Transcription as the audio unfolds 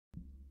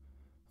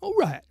All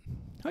right,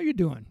 how you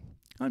doing?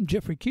 I'm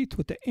Jeffrey Keith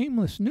with the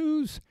Aimless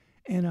News,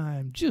 and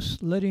I'm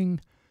just letting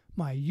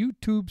my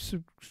YouTube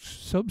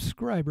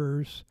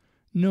subscribers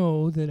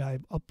know that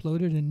I've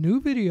uploaded a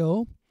new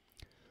video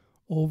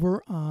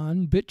over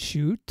on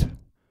BitChute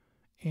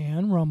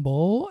and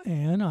Rumble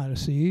and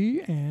Odyssey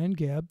and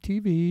Gab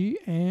TV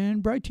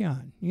and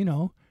Brighteon. You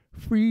know,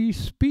 free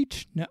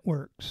speech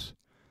networks.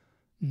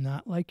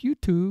 Not like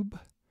YouTube,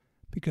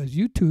 because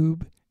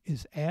YouTube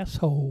is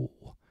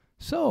asshole.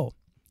 So,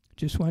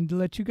 just wanted to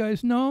let you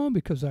guys know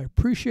because I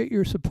appreciate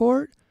your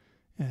support,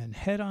 and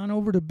head on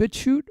over to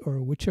BitChute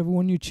or whichever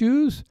one you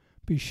choose.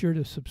 Be sure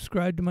to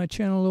subscribe to my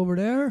channel over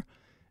there.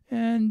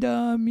 And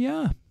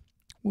yeah,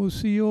 we'll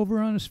see you over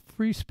on a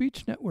free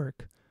speech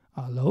network.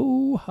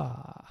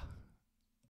 Aloha.